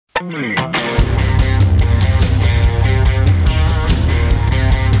Welcome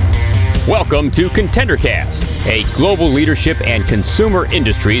to ContenderCast, a global leadership and consumer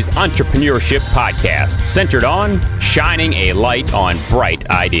industries entrepreneurship podcast centered on shining a light on bright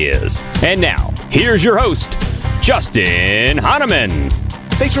ideas. And now, here's your host, Justin Hahnemann.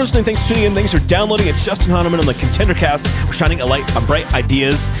 Thanks for listening, thanks for tuning in, thanks for downloading. It's Justin Hahnemann on the ContenderCast. We're shining a light on bright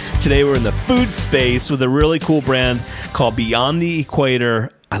ideas. Today we're in the food space with a really cool brand called Beyond the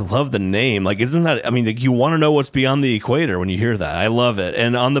Equator. I love the name. Isn't that, you want to know what's beyond the equator when you hear that. I love it.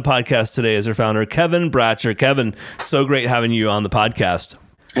 And on the podcast today is our founder, Kevin Bratcher. Kevin, so great having you on the podcast.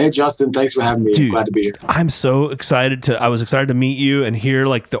 Hey, Justin, thanks for having me. Dude, I'm glad to be here. I'm so excited I was excited to meet you and hear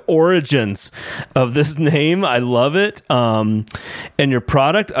the origins of this name. I love it. And your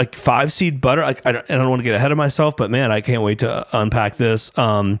product, 5-seed butter. I don't want to get ahead of myself, but man, I can't wait to unpack this.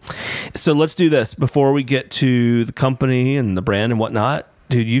 So let's do this before we get to the company and the brand and whatnot.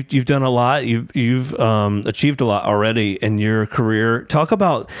 Dude, you've done a lot. You've achieved a lot already in your career. Talk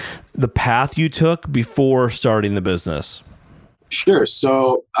about the path you took before starting the business. Sure.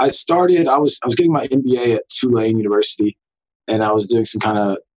 So I was getting my MBA at Tulane University, and I was doing some kind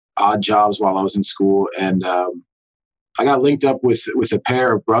of odd jobs while I was in school. And I got linked up with a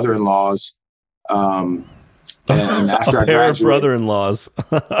pair of brother-in-laws. And after I graduated, pair of brother-in-laws.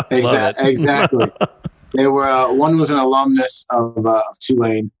 Exactly. They were one was an alumnus of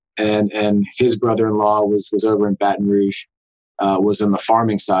Tulane, and his brother-in-law was over in Baton Rouge, was in the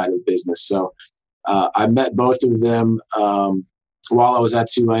farming side of business. So I met both of them while I was at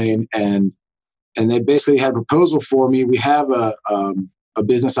Tulane, and they basically had a proposal for me. We have a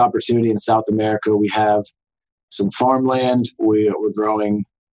business opportunity in South America. We have some farmland. We're growing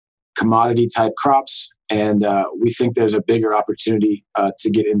commodity type crops, and we think there's a bigger opportunity to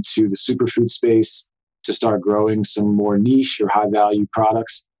get into the superfood space, to start growing some more niche or high value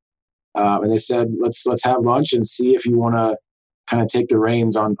products. And they said, let's have lunch and see if you want to kind of take the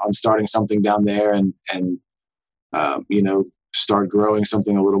reins on starting something down there and start growing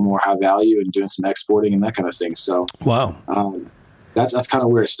something a little more high value and doing some exporting and that kind of thing. So, wow. That's kind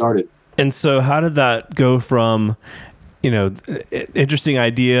of where it started. And so how did that go from, interesting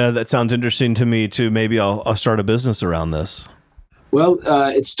idea that sounds interesting to me to maybe I'll start a business around this? Well,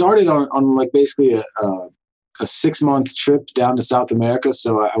 it started on basically a 6-month trip down to South America.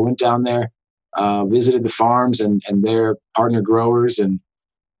 So I went down there, visited the farms and their partner growers and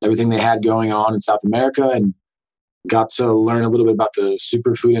everything they had going on in South America, and got to learn a little bit about the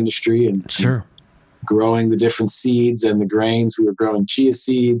superfood industry and sure, growing the different seeds and the grains. We were growing chia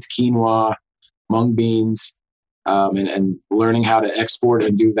seeds, quinoa, mung beans, and learning how to export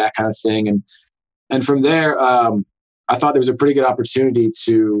and do that kind of thing. And from there, I thought there was a pretty good opportunity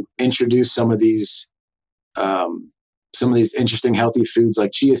to introduce some of these interesting healthy foods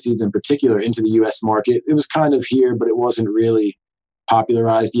like chia seeds in particular into the U.S. market. It was kind of here, but it wasn't really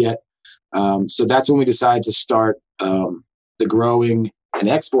popularized yet. So that's when we decided to start the growing and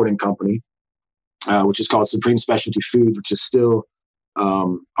exporting company, which is called Supreme Specialty Foods, which is still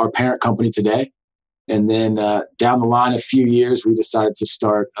our parent company today. And then down the line, a few years, we decided to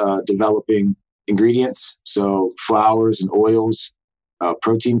start developing ingredients, so flours and oils,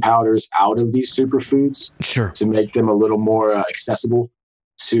 protein powders out of these superfoods, sure, to make them a little more accessible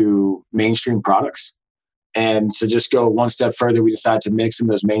to mainstream products. And to just go one step further, we decided to make some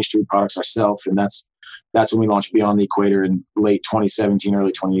of those mainstream products ourselves, and that's when we launched Beyond the Equator in late 2017,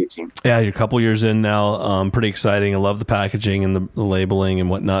 early 2018. Yeah, you're a couple years in now. Pretty exciting. I love the packaging and the labeling and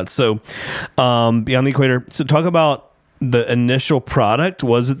whatnot. So Beyond the Equator. So talk about the initial product.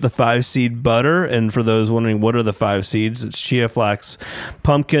 Was it the 5-seed butter? And for those wondering, what are the 5 seeds? It's chia, flax,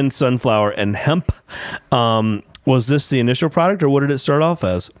 pumpkin, sunflower, and hemp. Was this the initial product, or what did it start off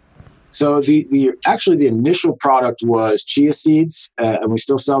as? So the initial product was chia seeds, and we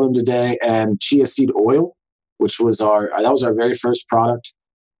still sell them today, and chia seed oil, which was our very first product.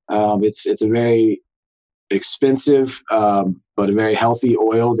 It's a very expensive, but a very healthy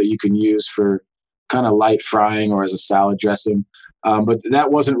oil that you can use for kind of light frying or as a salad dressing. But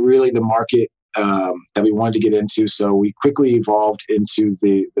that wasn't really the market that we wanted to get into. So we quickly evolved into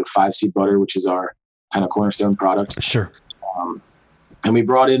the 5-seed butter, which is our kind of cornerstone product. Sure. And we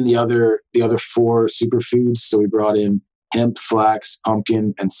brought in the other 4 superfoods. So we brought in hemp, flax,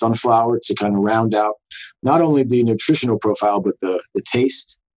 pumpkin, and sunflower to kind of round out not only the nutritional profile, but the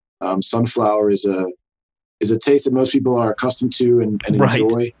taste. Sunflower is is a taste that most people are accustomed to and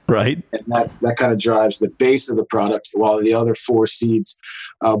enjoy. Right. And that kind of drives the base of the product, while the other 4 seeds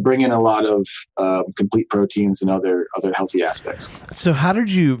bring in a lot of complete proteins and other healthy aspects. So how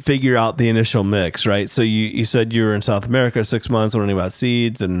did you figure out the initial mix, right? So you said you were in South America 6 months learning about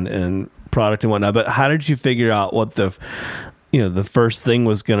seeds and product and whatnot, but how did you figure out what the first thing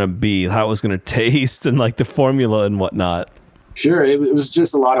was going to be, how it was going to taste, and like the formula and whatnot? Sure. It was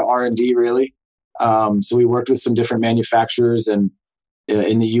just a lot of R&D, really. So we worked with some different manufacturers and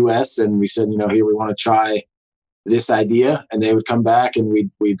in the U.S. and we said, here, we want to try this idea, and they would come back and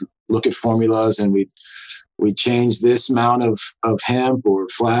we'd look at formulas and we'd change this amount of hemp or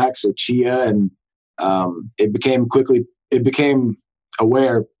flax or chia, and it became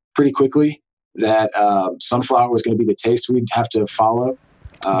aware pretty quickly that sunflower was going to be the taste we'd have to follow.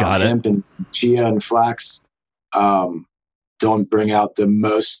 Got it. Hemp and chia and flax don't bring out the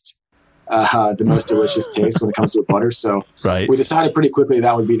most delicious taste when it comes to a butter. So we decided pretty quickly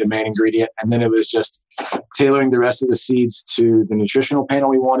that would be the main ingredient. And then it was just tailoring the rest of the seeds to the nutritional panel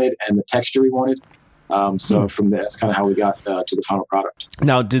we wanted and the texture we wanted. So from there, that's kind of how we got to the final product.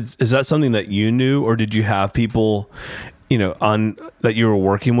 Now, is that something that you knew, or did you have people, that you were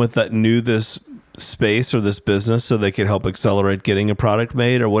working with that knew this space or this business so they could help accelerate getting a product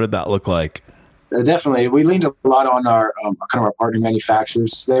made, or what did that look like? Definitely. We leaned a lot on our kind of our partner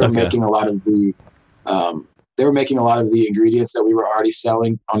manufacturers. They were making a lot of the ingredients that we were already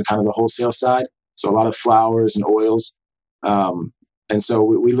selling on kind of the wholesale side. So a lot of flours and oils. And so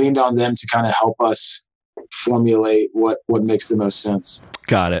we leaned on them to kind of help us formulate what makes the most sense.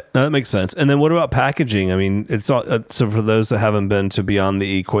 Got it. No, that makes sense. And then what about packaging? I mean, it's all, so for those that haven't been to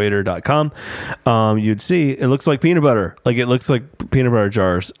beyondtheequator.com, you'd see it looks like peanut butter. Like it looks like peanut butter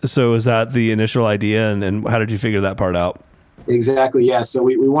jars. So is that the initial idea, and how did you figure that part out? Exactly. Yeah. So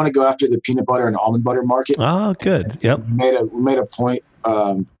we want to go after the peanut butter and almond butter market. Oh, good. Yep. We made a point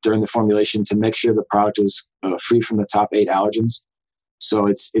during the formulation to make sure the product was free from the top 8 allergens. So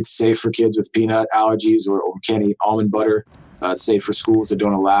it's safe for kids with peanut allergies or can't eat almond butter. It's safe for schools that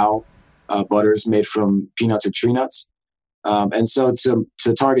don't allow butters made from peanuts or tree nuts. And so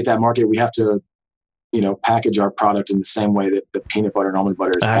to target that market, we have to, package our product in the same way that the peanut butter and almond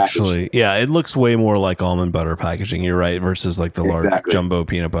butter is packaged. Actually, yeah, it looks way more like almond butter packaging. You're right, versus like the large jumbo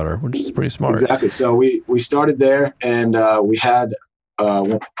peanut butter, which is pretty smart. Exactly. So we started there, and we had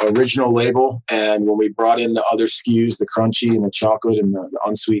original label, and when we brought in the other SKUs, the crunchy and the chocolate and the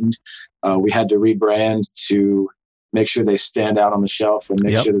unsweetened, we had to rebrand to make sure they stand out on the shelf and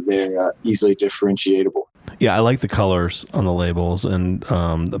make sure that they're easily differentiatable. Yeah, I like the colors on the labels and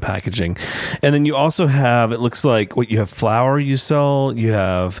the packaging. And then you also have, it looks like what you have flour you sell,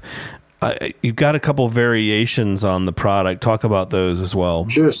 you've got a couple variations on the product. Talk about those as well.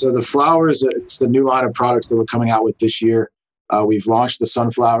 Sure. So the flour it's the new line of products that we're coming out with this year. We've launched the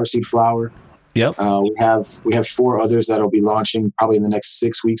sunflower seed flour. Yep. We have 4 others that'll be launching probably in the next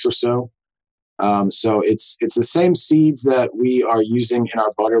 6 weeks or so. So it's the same seeds that we are using in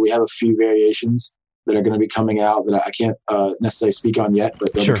our butter. We have a few variations that are going to be coming out that I can't necessarily speak on yet,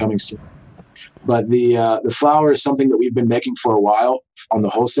 but they'll be coming soon. But the flour is something that we've been making for a while on the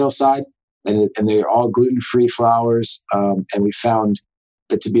wholesale side, and they're all gluten-free flours. And we found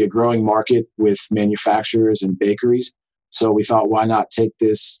it to be a growing market with manufacturers and bakeries. So we thought, why not take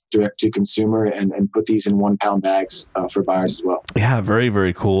this direct to consumer and put these in 1 pound bags for buyers as well. Yeah, very,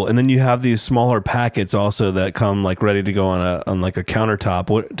 very cool. And then you have these smaller packets also that come like ready to go on like a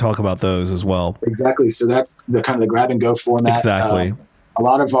countertop. Talk about those as well. Exactly. So that's the kind of the grab and go format. Exactly. A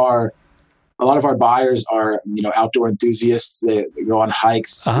lot of our buyers are, outdoor enthusiasts. They go on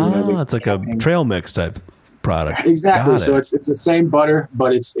hikes. It's like a trail mix type product. Exactly. So it's the same butter,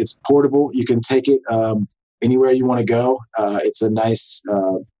 but it's portable. You can take it anywhere you want to go. It's a nice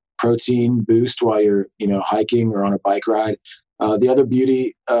protein boost while you're, hiking or on a bike ride. The other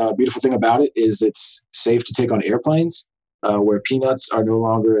beautiful thing about it is it's safe to take on airplanes where peanuts are no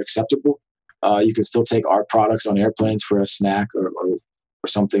longer acceptable. You can still take our products on airplanes for a snack or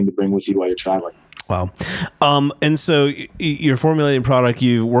something to bring with you while you're traveling. Wow. And so you're formulating product,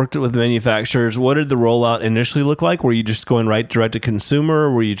 you've worked with manufacturers. What did the rollout initially look like? Were you just going right direct to consumer?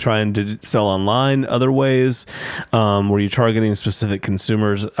 Were you trying to sell online other ways? Were you targeting specific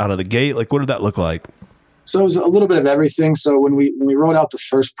consumers out of the gate? Like, what did that look like? So it was a little bit of everything. So when we rolled out the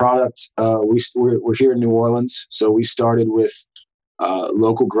first product, we're here in New Orleans. So we started with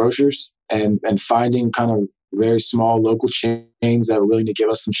local grocers and finding kind of very small local chains that were willing to give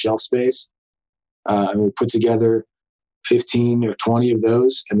us some shelf space. And we put together 15 or 20 of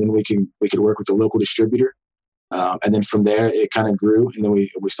those, and then we could work with a local distributor. And then from there, it kind of grew, and then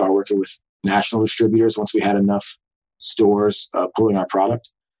we started working with national distributors once we had enough stores pulling our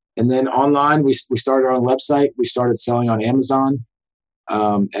product. And then online, we started our own website. We started selling on Amazon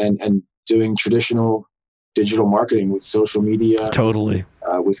and doing traditional digital marketing with social media. Totally.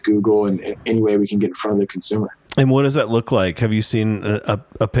 With Google and any way we can get in front of the consumer. And what does that look like? Have you seen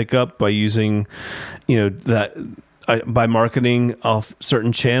a pickup by using, by marketing off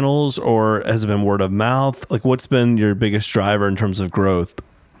certain channels, or has it been word of mouth? Like, what's been your biggest driver in terms of growth?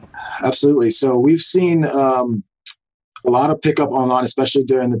 Absolutely. So we've seen a lot of pickup online, especially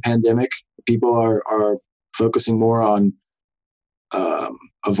during the pandemic. People are focusing more on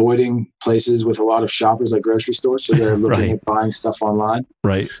avoiding places with a lot of shoppers like grocery stores. So they're looking at buying stuff online.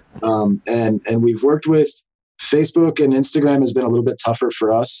 Right. And we've worked with Facebook, and Instagram has been a little bit tougher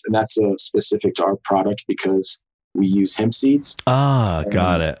for us. And that's specific to our product because we use hemp seeds.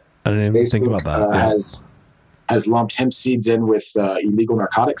 Got it. I didn't even think about that. Has lumped hemp seeds in with illegal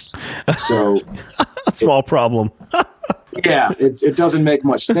narcotics. So small problem. Yeah, it doesn't make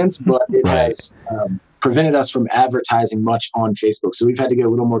much sense, but it has prevented us from advertising much on Facebook. So we've had to get a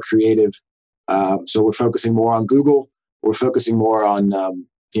little more creative. So we're focusing more on Google. We're focusing more on,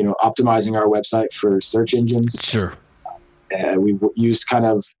 optimizing our website for search engines. Sure. We've used kind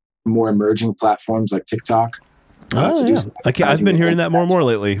of more emerging platforms like TikTok. I've been hearing that more and more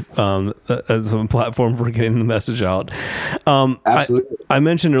lately as a platform for getting the message out. Absolutely. I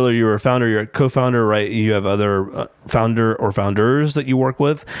mentioned earlier you were a founder, you're a co-founder, right? You have other founder or founders that you work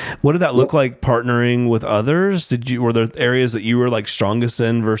with. What did that look like partnering with others? Were there areas that you were like strongest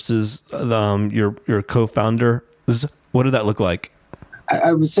in versus your co-founder? What did that look like?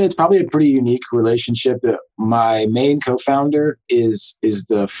 I would say it's probably a pretty unique relationship. My main co-founder is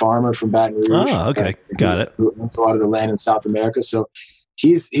the farmer from Baton Rouge. Oh, okay. Got it. Who owns a lot of the land in South America. So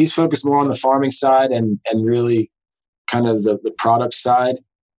he's focused more on the farming side and really kind of the product side.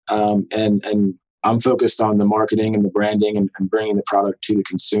 And I'm focused on the marketing and the branding and bringing the product to the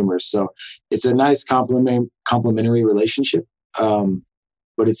consumers. So it's a nice complementary relationship.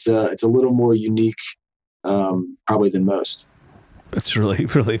 But it's a little more unique probably than most. It's really,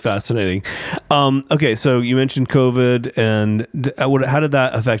 really fascinating. Okay, so you mentioned COVID, and how did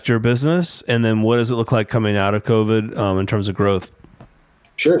that affect your business? And then what does it look like coming out of COVID in terms of growth?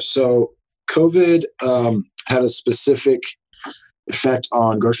 Sure. So COVID had a specific effect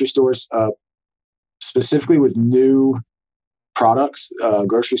on grocery stores, specifically with new products.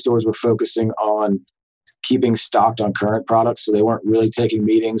 Grocery stores were focusing on keeping stocked on current products, so they weren't really taking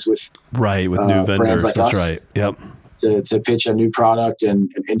meetings with new vendors. Like That's us. right. Yep. To pitch a new product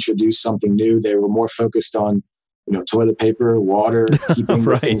and introduce something new. They were more focused on, toilet paper, water, keeping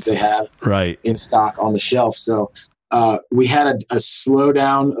the things they have in stock on the shelf. So we had a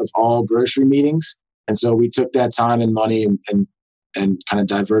slowdown of all grocery meetings. And so we took that time and money and kind of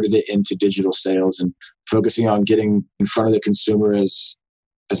diverted it into digital sales and focusing on getting in front of the consumer as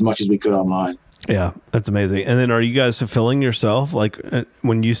much as we could online. Yeah, that's amazing. And then are you guys fulfilling yourself? Like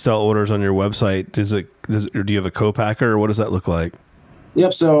when you sell orders on your website, or do you have a co-packer, or what does that look like?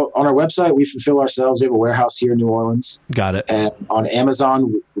 Yep. So on our website, we fulfill ourselves. We have a warehouse here in New Orleans. Got it. And on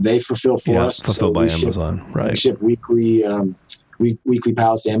Amazon, they fulfill for us. Fulfilled by Amazon. Right. We ship weekly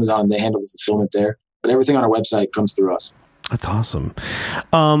pallets to Amazon, and they handle the fulfillment there. But everything on our website comes through us. That's awesome.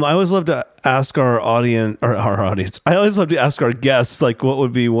 I always love to ask our audience. I always love to ask our guests, like, what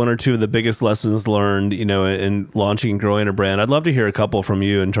would be one or two of the biggest lessons learned, in launching and growing a brand. I'd love to hear a couple from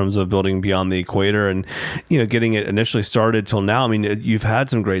you in terms of building beyond the equator and, getting it initially started till now. I mean, you've had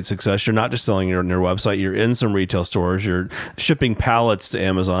some great success. You're not just selling it on your website. You're in some retail stores. You're shipping pallets to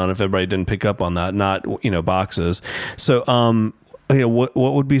Amazon. If everybody didn't pick up on that, not, boxes. So, what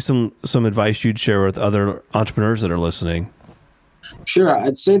would be some advice you'd share with other entrepreneurs that are listening? Sure.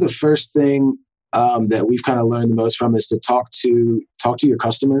 I'd say the first thing that we've kind of learned the most from is to talk to your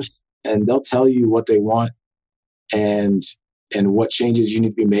customers, and they'll tell you what they want and what changes you need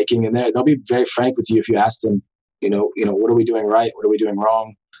to be making. And they'll be very frank with you if you ask them, what are we doing right? What are we doing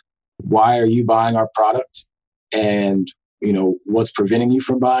wrong? Why are you buying our product? And, what's preventing you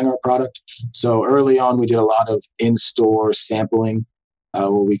from buying our product? So early on, we did a lot of in-store sampling where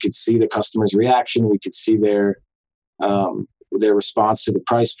we could see the customer's reaction. We could see their response to the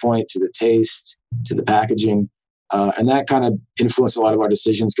price point, to the taste, to the packaging. And that kind of influenced a lot of our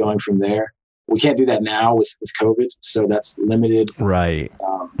decisions going from there. We can't do that now with COVID, so that's limited. Right.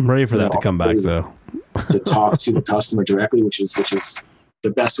 I'm ready for that to come back, though. To talk to the customer directly, which is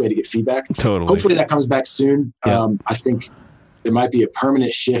the best way to get feedback. Totally. Hopefully that comes back soon. Yeah. I think there might be a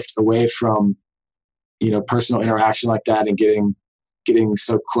permanent shift away from, personal interaction like that and getting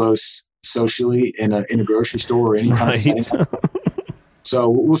so close socially in a grocery store or any kind of setting. So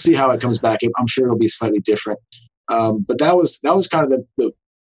we'll see how it comes back. I'm sure it'll be slightly different. But that was kind of the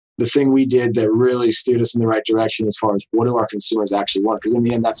thing we did that really steered us in the right direction as far as what do our consumers actually want? Because in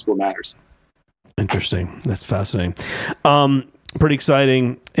the end, that's what matters. Interesting. That's fascinating. Pretty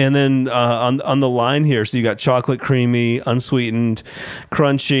exciting. And then on the line here, so you got chocolate creamy, unsweetened,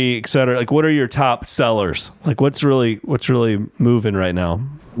 crunchy, et cetera. Like, what are your top sellers? Like, what's really moving right now?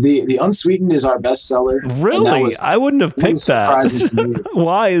 The unsweetened is our best seller. Really? I wouldn't have picked that.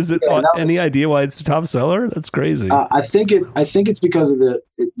 Why is it? Yeah, any idea why it's the top seller? That's crazy. I think it's because of the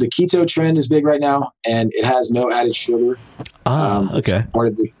keto trend is big right now, and it has no added sugar. Okay. Part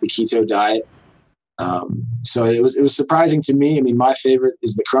of the keto diet. So it was surprising to me. I mean, my favorite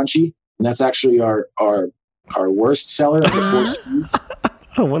is the crunchy, and that's actually our worst seller of the 4 SKUs.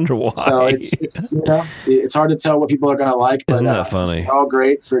 I wonder why. So it's it's hard to tell what people are going to like, but isn't that funny? They're all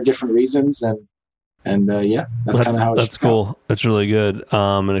great for different reasons, and that's kind of how it's cool. That's really good.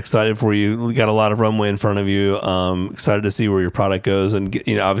 And excited for you. We got a lot of runway in front of you. Excited to see where your product goes, and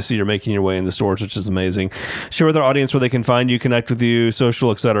obviously you're making your way in the stores, which is amazing. Share with our audience where they can find you, connect with you,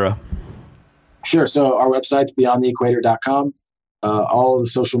 social, etc. Sure. So our website's beyondtheequator.com. All of the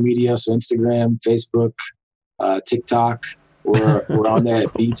social media, so Instagram, Facebook, TikTok. We're on there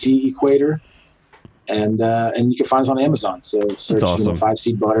at BT Equator, and you can find us on Amazon. So search 5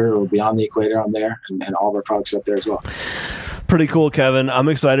 Seed Butter or Beyond the Equator on there, and all of our products are up there as well. Pretty cool, Kevin. I'm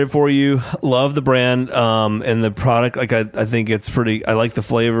excited for you. Love the brand and the product. Like I think it's pretty. I like the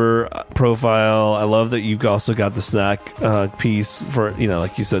flavor profile. I love that you've also got the snack piece for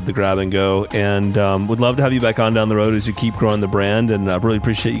like you said, the grab and go. And would love to have you back on down the road as you keep growing the brand. And I really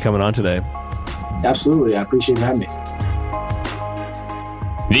appreciate you coming on today. Absolutely, I appreciate you having me.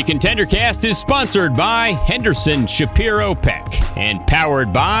 The ContenderCast is sponsored by Henderson Shapiro Peck and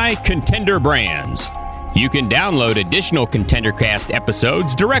powered by Contender Brands. You can download additional ContenderCast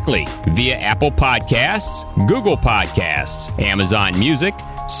episodes directly via Apple Podcasts, Google Podcasts, Amazon Music,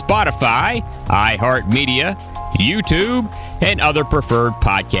 Spotify, iHeartMedia, YouTube, and other preferred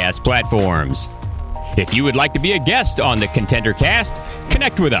podcast platforms. If you would like to be a guest on the ContenderCast,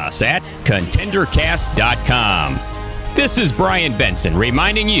 connect with us at contendercast.com. This is Brian Benson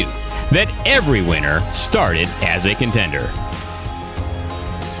reminding you that every winner started as a contender.